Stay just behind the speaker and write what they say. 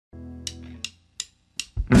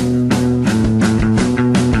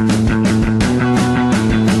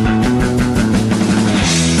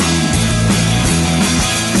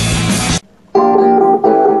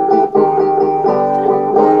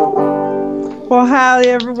Well, howdy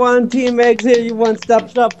everyone, TeamxEggS here, you one-stop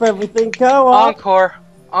shop for everything co-op. Encore.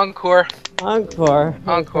 Encore. Encore.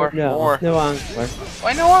 Encore. No, More. no encore.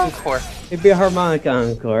 Why no encore? It'd be a harmonica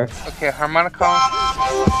encore. Okay, harmonica.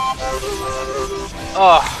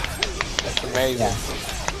 Oh, That's amazing. Yeah.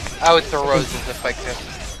 I would throw roses if I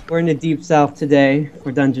could. We're in the deep south today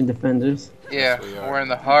for Dungeon Defenders. Yeah, Yes, we are. we're in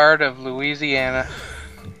the heart of Louisiana.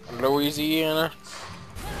 Louisiana.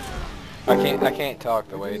 I can't talk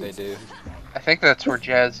the way they do. I think that's where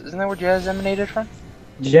jazz. Isn't that where jazz emanated from?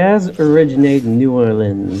 Jazz originated in New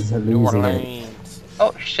Orleans, New Louisiana. Orleans.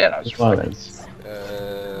 Oh shit, I was New fucking. Orleans.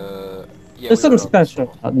 Yeah, There's something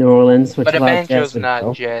special about New Orleans, which But a a lot of banjo's jazz not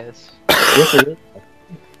people- jazz. Yes, it is.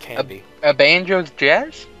 Can be. A banjo's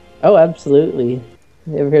jazz? Oh, absolutely.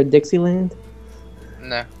 You ever heard Dixieland?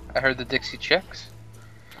 No, I heard the Dixie Chicks.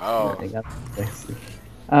 Oh. I got Dixie.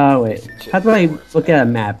 Wait. How do I look at a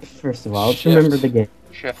map, first of all? Let's Shift. remember the game.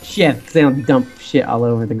 Shift. Shift, because I don't dump shit all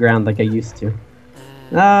over the ground like I used to.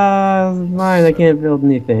 Fine, I can't build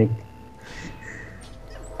anything.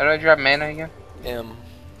 How do I drop mana again? M.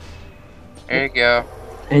 There you go.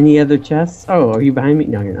 Any other chests? Oh, are you behind me?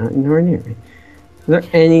 No, you're not. You're nowhere near me. Are there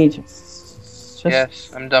any chests?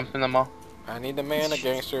 Yes, I'm dumping them all. I need the mana,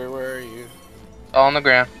 gangster. Where are you? All on the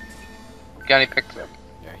ground. Gunny picked them.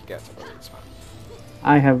 Yeah, he got somebody. It's fine.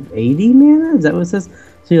 I have 80 mana? Is that what it says?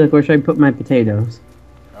 So you're like, where should I put my potatoes?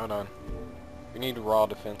 Hold on. We need raw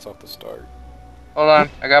defense off the start. Hold on,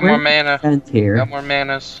 I got more Where- mana. And here. Got more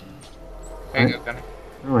manas. There you go, Gunny.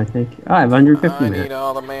 Oh, I think. Oh, I have 150 I mana. need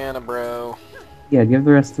all the mana, bro. Yeah, give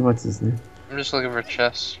the rest to what's his name. I'm just looking for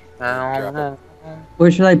chests. Drop it.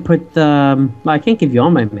 Where should I put the? Well, I can't give you all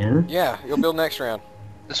my mana. Yeah, you'll build next round.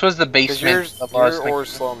 This was the Because basement of ours. your ores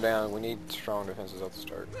slow them down. We need strong defenses off the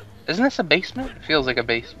start. Isn't this a basement? It feels like a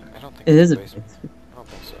basement. I don't think It it's is a a. basement. I don't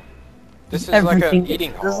think so. This is Everything- like a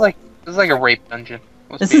eating hall. This is like a rape dungeon.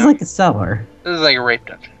 Let's This be is honest. like a cellar This is like a rape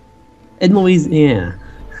dungeon. in Louisiana.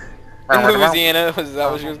 In Louisiana, is that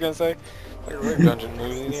what she was gonna say? Like a rape dungeon in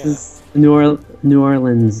This Louisiana. is New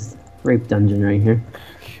Orleans rape dungeon right here.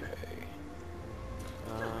 Okay.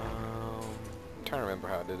 I'm trying to remember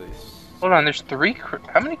how I did these. Hold on, there's three.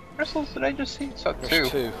 How many crystals did I just see? Saw There's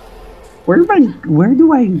two. two. Where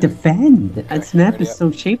do I defend? This map ready is up.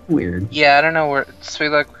 so shaped weird. Yeah, I don't know where. Sweet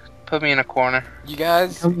luck, put me in a corner. You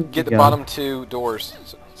guys How did get you the go? bottom two doors.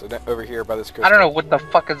 So that over here by this crystal. I don't know what the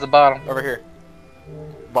fuck is the bottom. Over here.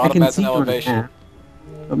 I Bottom can has see an you on the elevation. map.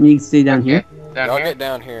 Oh, you can stay down here. Down Y'all here. get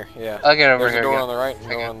down here, yeah. I'll get over There's here. a door yeah. on the right and a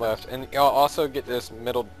door Okay. on the left. And y'all also get this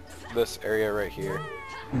this area right here.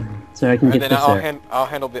 So I can And get then this there. I'll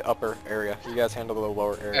handle the upper area. You guys handle the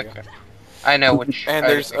lower area. Okay. I know which. And I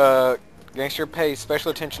there's think- gangster, pay special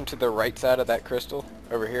attention to the right side of that crystal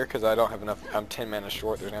over here because I don't have enough. I'm 10 mana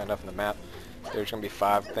short. There's not enough in the map. There's gonna be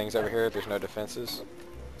 5 things over here. There's no defenses.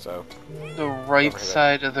 So the right over here.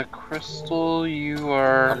 side of the crystal. You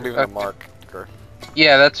are. I'm leaving a marker.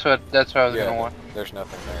 Yeah, that's what I was Yeah. gonna want. There's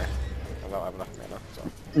nothing there. I don't have enough mana.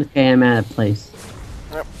 So. Okay, I'm at a place.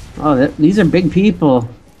 Yep. Oh, these are big people.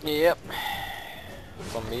 Yep.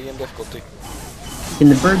 It's on medium difficulty. Can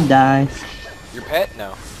the bird die? Your pet?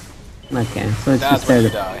 No. Okay, so it's That's just there when you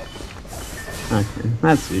to... die. Okay,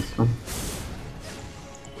 that's useful.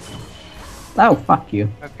 Oh, fuck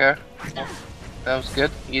you. Okay. That was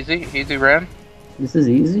good. Easy round. This is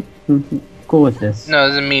easy. Cool with this. No,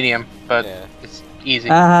 it's a medium, but Yeah. it's easy.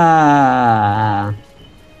 Ah.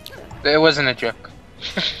 It wasn't a joke.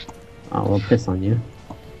 Oh, well, piss on you.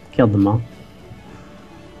 Killed them all.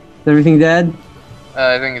 Is everything dead?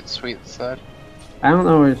 I think it's sweet side. I don't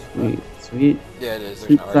know where Sweet. Sweet. Yeah, it is. There's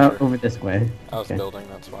Sweet's no out archer. over this way. I was Okay. building,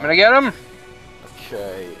 that's I'm why. gonna get him.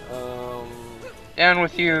 Okay, Down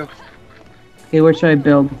with you. Okay, where should I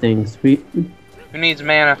build things? Sweet. Who needs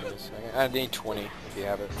mana? wait a second. I need 20 if you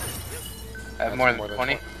have it. I have That's more than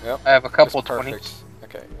 20. Yep. I have a couple That's 20s. perfect.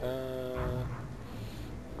 Okay,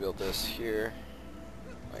 build this here.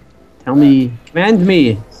 Tell me. Command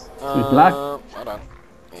me. Sweet luck. Hold on.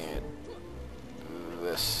 And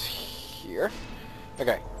this here.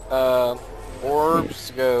 Okay,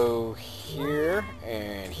 orbs go here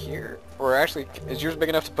and here. Or actually, is yours big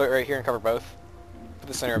enough to put right here and cover both? Put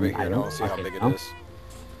the center of it I here and don't I'll see how fucking big it know.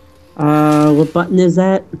 is. What button is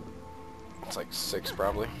that? It's like 6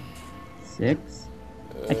 probably. 6?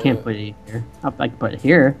 I can't put it here. I can put it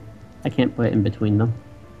here. I can't put it in between them.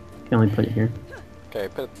 I can only put it here. Okay,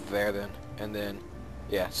 put it there then. And then,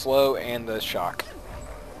 yeah, slow and the shock.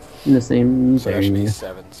 In the same So that should be area.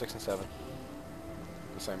 7, 6 and 7.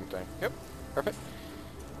 The same thing. Yep, perfect.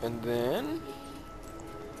 And then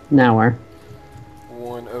Now where?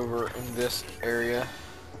 one over in this area.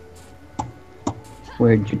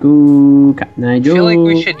 Where'd you go? Cotton Eye I Joe? feel like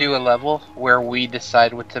we should do a level where we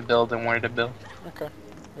decide what to build and where to build. Okay,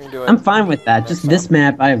 we can do it. I'm fine with that. Just Next this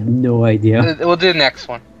map, I have no idea. We'll do the next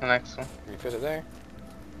one. The next one. Can you fit it there?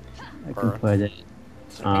 I can put it.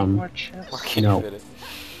 Is there any more Or chests? can No. you fit it?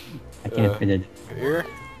 I can't fit it. Here?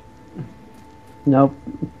 Nope.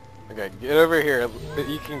 Okay, get over here.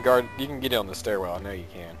 You can guard. You can get it on the stairwell. I know you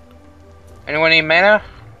can. Anyone need mana?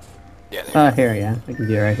 Yeah, there you Here, yeah. I can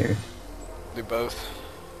do it right here. do both.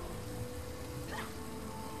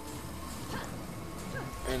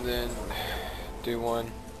 And then do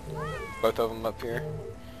one. Both of them up here.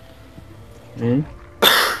 Okay.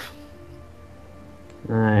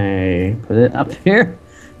 I put it up here.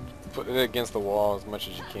 Put it against the wall as much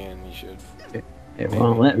as you can. You should. It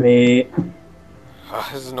won't let me.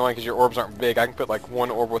 This is annoying because your orbs aren't big. I can put like one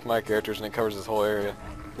orb with my characters and it covers this whole area.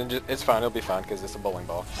 Then just, it's fine. It'll be fine because it's a bowling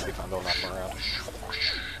ball. It'll be fine. They'll knock them around.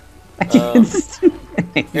 I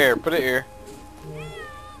can't. Here, put it here.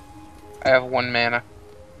 I have 1 mana.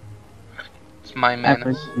 It's my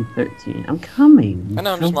mana. 13. I'm coming. I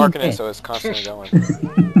know. I'm just Don't marking be it so it's constantly going.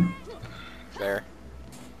 There.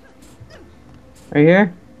 Right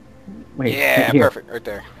here? Wait. Yeah, right here. perfect. Right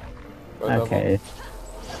there. Both of them. Okay.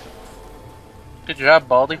 Good job,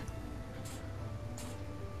 Baldy.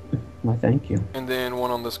 Well, thank you. And then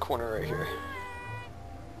one on this corner right here.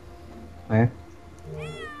 Where?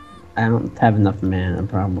 I don't have enough mana,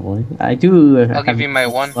 probably. I do. I'll give you my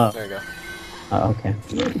 1. Oh, There you go. okay.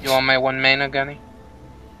 You want my 1 mana, Gunny?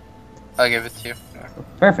 I'll give it to you.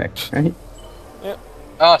 Perfect, right?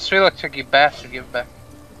 Oh, Sweetluck took you bastard. Give it back.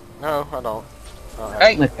 No, I don't.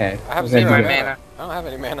 Hey! Okay. I have Okay, zero my good. mana. mana. I don't have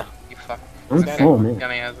any mana. You fuck. I'm Gunny. full, man.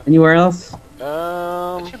 Gunny has it. Anywhere else?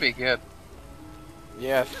 It should be good.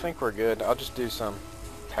 Yeah, I think we're good. I'll just do some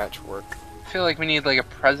patchwork. I feel like we need like a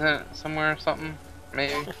present somewhere or something.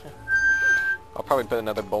 Maybe. I'll probably put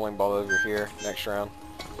another bowling ball over here next round.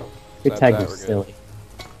 Your Besides tag that, is we're good. silly.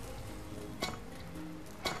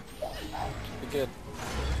 Be good.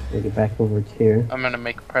 Take it back over to here. I'm gonna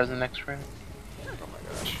make a present next round. Oh my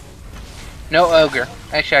gosh. No ogre.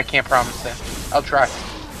 Actually, I can't promise that. I'll try.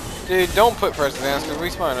 Dude, don't put presidents because we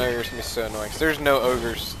spawn ogres can be so annoying. 'Cause there's no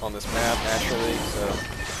ogres on this map naturally, so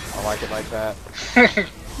I like it like that.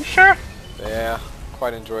 You sure? Yeah,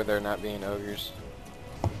 quite enjoy there not being ogres.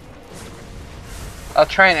 I'll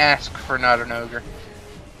try and ask for not an ogre.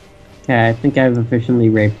 Okay, I think I've officially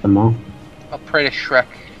raped them all. I'll pray to Shrek.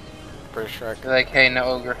 Pretty Shrek. Be like, hey, no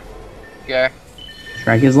ogre. Guy.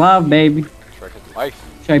 Shrek is love, baby. Shrek is life.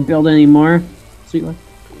 Should I build any more? Sweet one.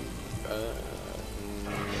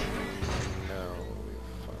 No, we're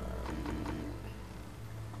fine.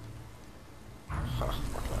 Huh,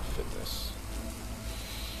 where can I fit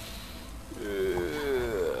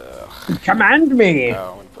this? Command me!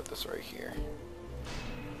 Oh, I'm gonna put this right here.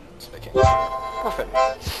 So they can't. Perfect.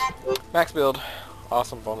 Max build.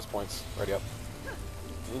 Awesome. Bonus points. Ready up.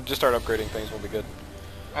 You just start upgrading things. We'll be good.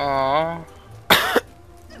 Aww.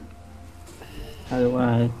 How do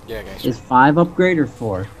I... Yeah, guys. Is 5 upgrade or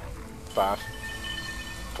 4? 5.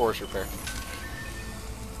 4 is repair.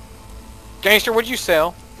 Gangster, what'd you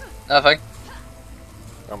sell? Nothing.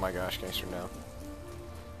 Oh my gosh, Gangster, no.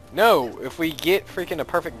 No! If we get freaking a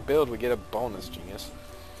perfect build, we get a bonus, genius.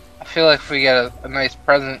 I feel like if we get a nice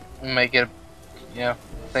present, we might get a, you know,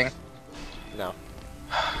 thing. No.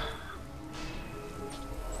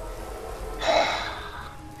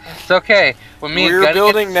 It's okay. When me and We're Gunny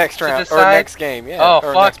building gets next to round, or decide- next game, yeah. Oh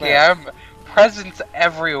or fuck next yeah! match. I'm presents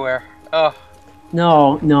everywhere. Oh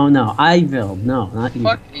No, no, no. I build. No, not you.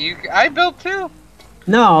 fuck you! I built too.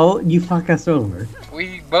 No, you fuck us over.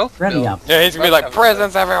 We both Ready built. up. Yeah, he's gonna be Both like, have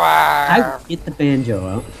presents everywhere! I get the banjo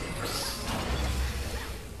out.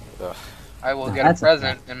 Ugh. I will No, get a that's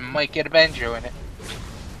present and might get a banjo in it.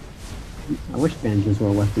 I wish banjos were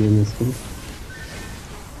lucky in this game.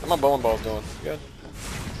 How my bowling balls doing? Good.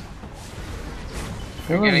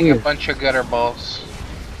 They We're were getting a weird. bunch of gutter balls.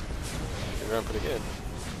 You're doing pretty good.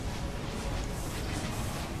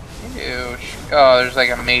 Ew. Oh, there's like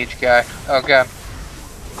a mage guy. Oh god.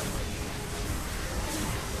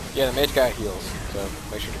 Yeah, the mage guy heals, so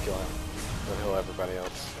make sure to kill him. He'll heal everybody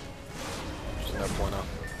else. There's no point of.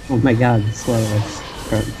 Oh my god, the slow is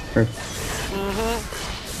perfect.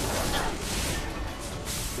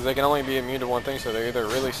 Because they can only be immune to one thing, so they're either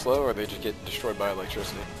really slow or they just get destroyed by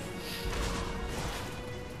electricity.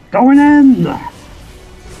 Going in!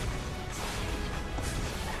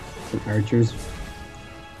 Some archers.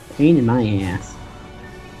 Pain in my ass.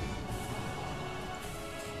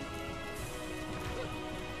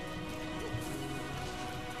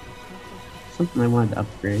 Something I wanted to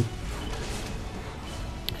upgrade.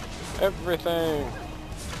 Everything.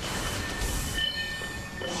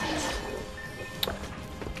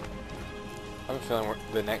 I have a feeling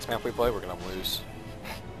the next map we play, we're gonna lose.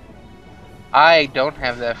 I don't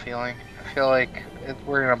have that feeling. I feel like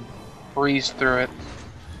we're gonna breeze through it.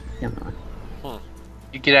 Come on.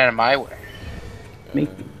 You get out of my way.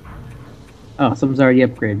 Maybe. Oh, someone's already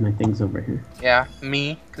upgraded my things over here. Yeah,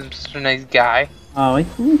 me, because I'm such a nice guy. Oh,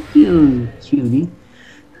 thank you, cutie.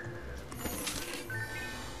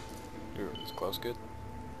 Dude, is close good?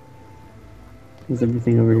 Is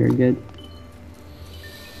everything over here good?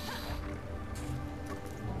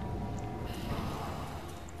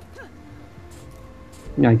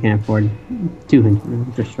 No, I can't afford 200.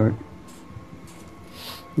 I'm just short.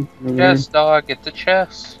 Chest, dog, get the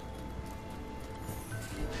chest.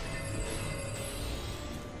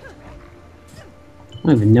 I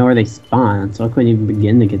don't even know where they spawn, so I couldn't even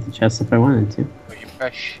begin to get the chest if I wanted to. When you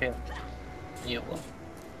press shift, you will.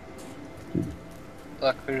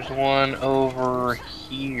 Look, there's one over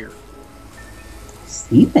here.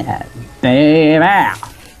 See that? Baby!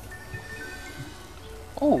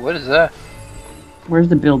 Oh, what is that? Where's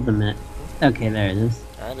the build limit? Okay, there it is.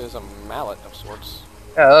 Alright, it is a mallet of sorts.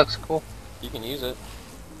 Yeah, that looks cool. You can use it.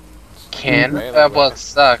 Can? Melee Well, weapon. it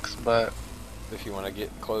sucks, but... If you want to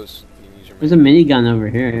get close, you can use your There's a minigun over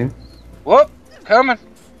here. Whoop! Coming!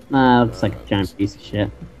 Looks like a giant piece of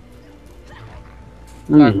shit.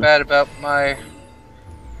 Not bad about my...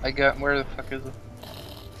 I got... Where the fuck is it?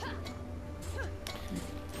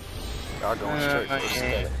 Y'all going straight for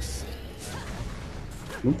okay. aesthetics.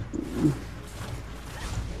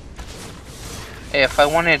 Hey, if I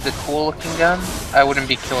wanted the cool looking gun, I wouldn't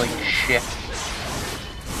be killing shit.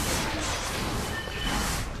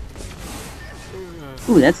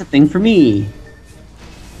 Ooh, that's a thing for me.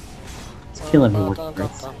 Let's kill everyone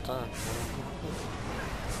first.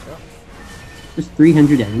 There's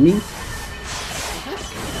 300 enemies?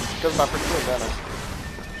 Goes by pretty good, doesn't it?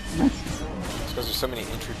 That's... It's because there's so many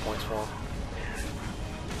entry points for them.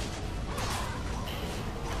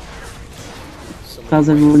 How's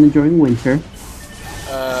everyone enjoying winter?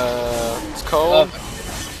 It's cold,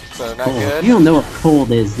 so not Cold. good. You don't know what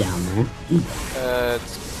cold is down there.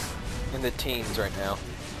 It's in the teens right now,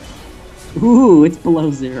 Ooh, it's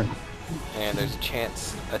below 0. and there's a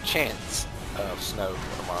chance of snow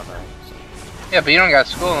tomorrow night. So. Yeah, but you don't got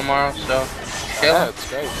school tomorrow, so... Yeah, it's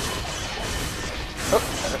great. Oh,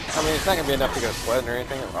 I mean, it's not gonna be enough to go sledding or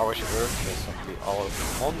anything. I wish it were, because I'd be all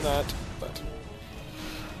on that, but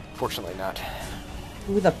fortunately not.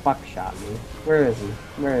 Who the fuck shot me? Where is he?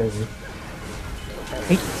 Where is he? I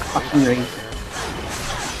hate this fucking rain.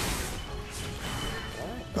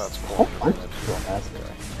 That's cool. Oh, cool. That's good.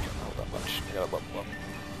 Not that much. I gotta level up.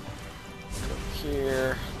 Go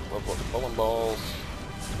here. Level up the bowling balls.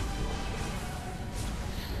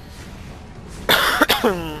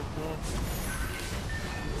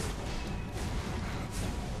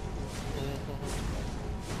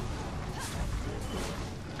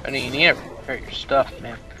 Gunny, you need to prepare your stuff,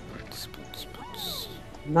 man.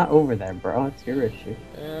 I'm not over there, bro. It's your issue.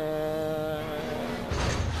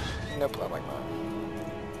 Nope, not like that.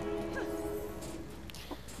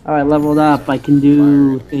 Oh, I leveled up. I can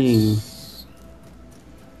do things.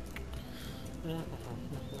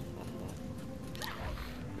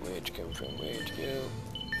 Where'd you come from? Where'd you go?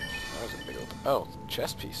 That was a big old... Oh,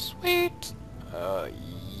 chest piece. Sweet!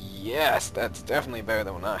 Yes, that's definitely better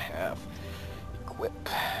than what I have. Equip.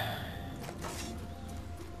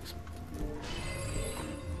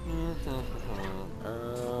 I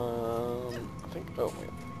think... Oh, wait.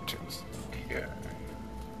 Chest. Yeah.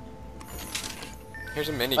 Here's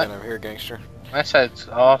a minigun over here, gangster. My side's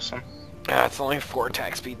awesome. Yeah, it's only 4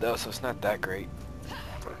 attack speed though, so it's not that great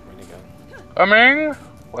for a minigun. Coming!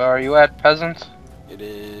 Where are you at, peasant? It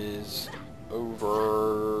is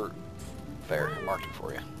over there. I marked it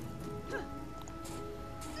for you.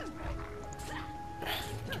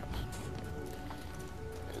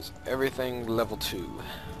 Is everything level 2?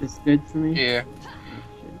 Is this good for me? Yeah.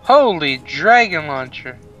 Holy dragon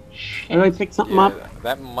launcher! How do I pick something up?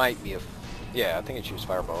 That might be a... Yeah, I think it shoots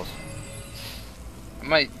fireballs.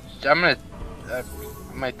 I'm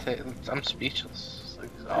speechless.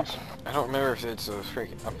 Like, it's awesome. I don't remember if it's a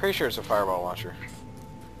freaking... I'm pretty sure it's a fireball launcher.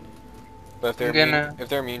 But if they're if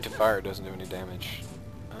they're immune to fire, it doesn't do any damage.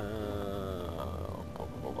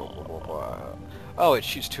 Oh, it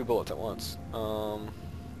shoots 2 bullets at once.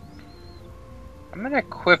 I'm gonna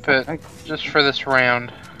equip it just for this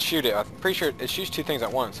round. Shoot it. I'm pretty sure it shoots two things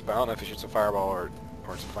at once, but I don't know if it shoots a fireball or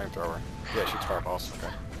it's a flamethrower. Yeah, it shoots fireballs.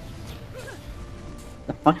 Okay.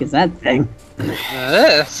 The fuck is that thing?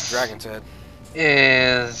 This Dragon's head.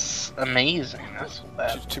 is amazing. That's what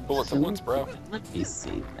that. Shoots 2 bullets at once, bro. Let me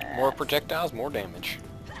see that. More projectiles, more damage.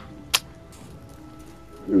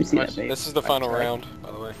 Let me see that, babe. This is the final round,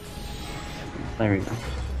 by the way. There we go.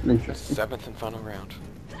 Interesting. 7th and final round.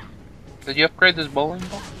 Did you upgrade this bowling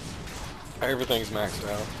ball? Everything's maxed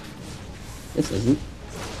out. This isn't.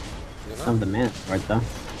 You know? Some of the man part though.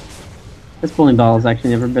 This bowling ball has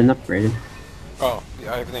actually never been upgraded. Oh,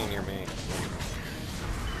 yeah, everything near me.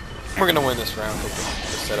 We're gonna win this round with the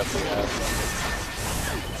setup we have.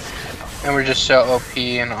 And we're just so OP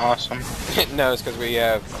and awesome. No, it's because we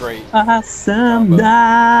have great... Awesome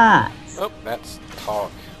dots! Oh, that's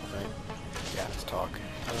talk. Right? Yeah, it's talk.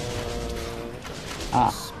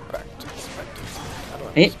 Inspect. How do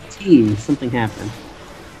I It T, something happened.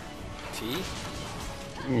 T?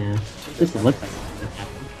 Yeah. This look like something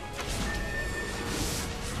happened.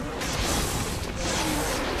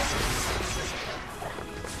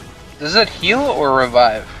 Does it heal or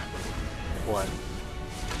revive? What?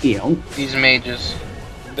 Heal. These mages.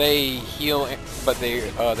 They heal, but they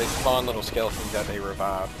spawn little skeletons that they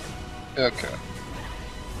revive. Okay.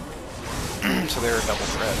 So they're a double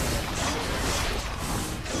threat.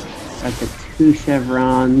 Got the 2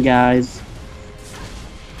 chevron guys.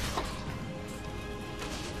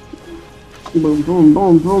 Boom, boom,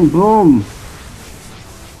 boom, boom, boom.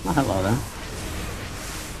 Oh, hello there.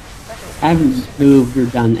 I haven't moved or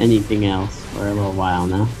done anything else for a little while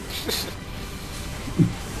now.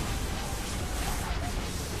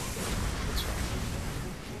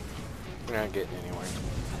 We're not getting anywhere.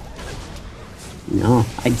 No,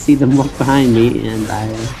 I'd see them walk behind me and I...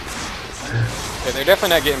 Yeah, they're definitely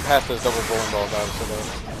not getting past those double bowling balls out, so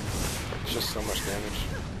it's just so much damage.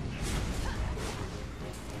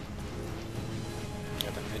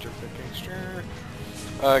 Got the major for Gangster.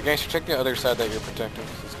 Gangster, check the other side that you're protecting.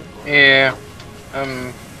 Yeah.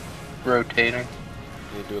 I'm rotating.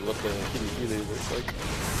 You do a little bit of healy looks like.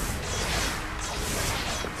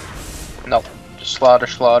 Nope. Just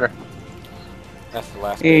slaughter. That's the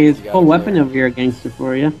last Hey, bit it's you a full gotta weapon do. over here, gangster,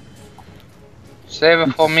 for you. Save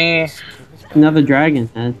it for me. Another dragon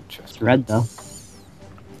head. It's red though.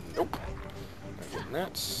 Nope. Not getting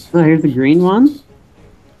that. Oh, here's a green one.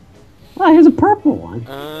 Oh, here's a purple one.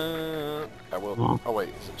 I will. Oh. Oh wait,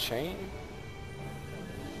 is it chain?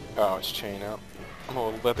 Oh, it's chain out. I'm a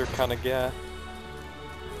leather kind of guy.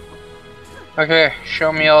 Okay,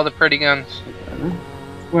 show me all the pretty guns.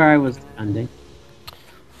 Where I was defending.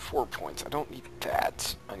 4 points. I don't need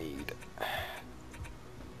that. I need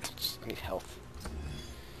health.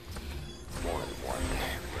 More than one.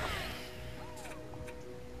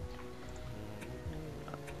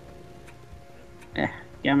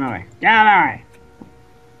 Get out of my way. Get out of my way.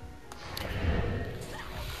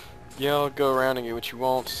 Yeah, I'll go around and get what you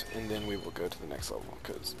want, and then we will go to the next level,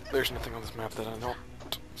 because there's nothing on this map that I don't.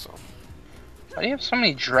 So. Why do you have so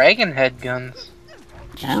many dragon head guns?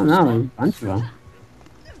 I don't know. There's a bunch of them.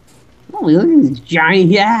 Oh, look at this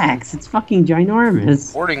giant axe. It's fucking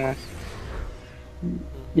ginormous. Boarding them.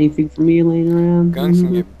 Anything for me laying around? Guns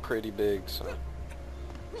can get pretty big, so.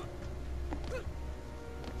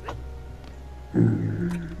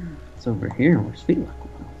 It's over here. Where's feet look?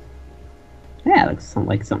 Yeah, it looks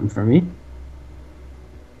like something for me.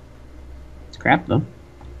 It's crap though.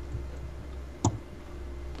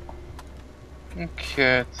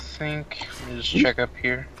 Okay, I think. Let me just check up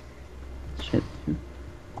here. Shit.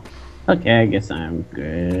 Okay, I guess I'm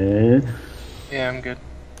good. Yeah, I'm good.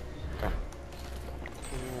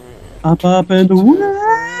 Up and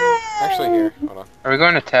away! Actually, here. Hold on. Are we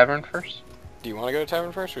going to tavern first? Do you want to go to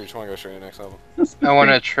tavern first, or you just want to go straight to the next level? I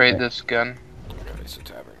want to trade this gun. Okay, so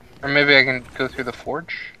tavern. Or maybe I can go through the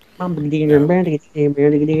forge? Oh,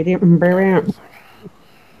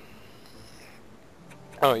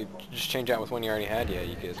 you just change out with one you already had? Yeah,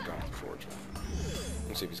 you guys go to the forge.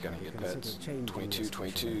 Let's see if he's got any good pets. 22,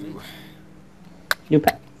 22. New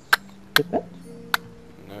pet. New pet.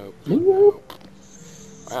 Nope. Nope. Nope.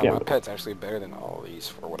 Wow, Yeah. my pet's actually better than all these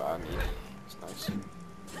for what I need. It's nice.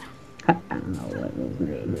 I don't know what was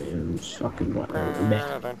good, man. Fucking whatever,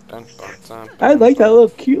 man. Dun, dun, dun, dun, I like that little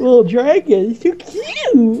cute little dragon. It's so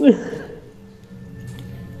cute.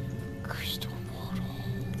 Crystal portal.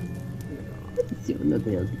 So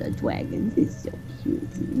another of the dragons is so cute,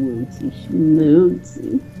 wootsy,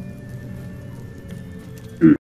 schmootsy.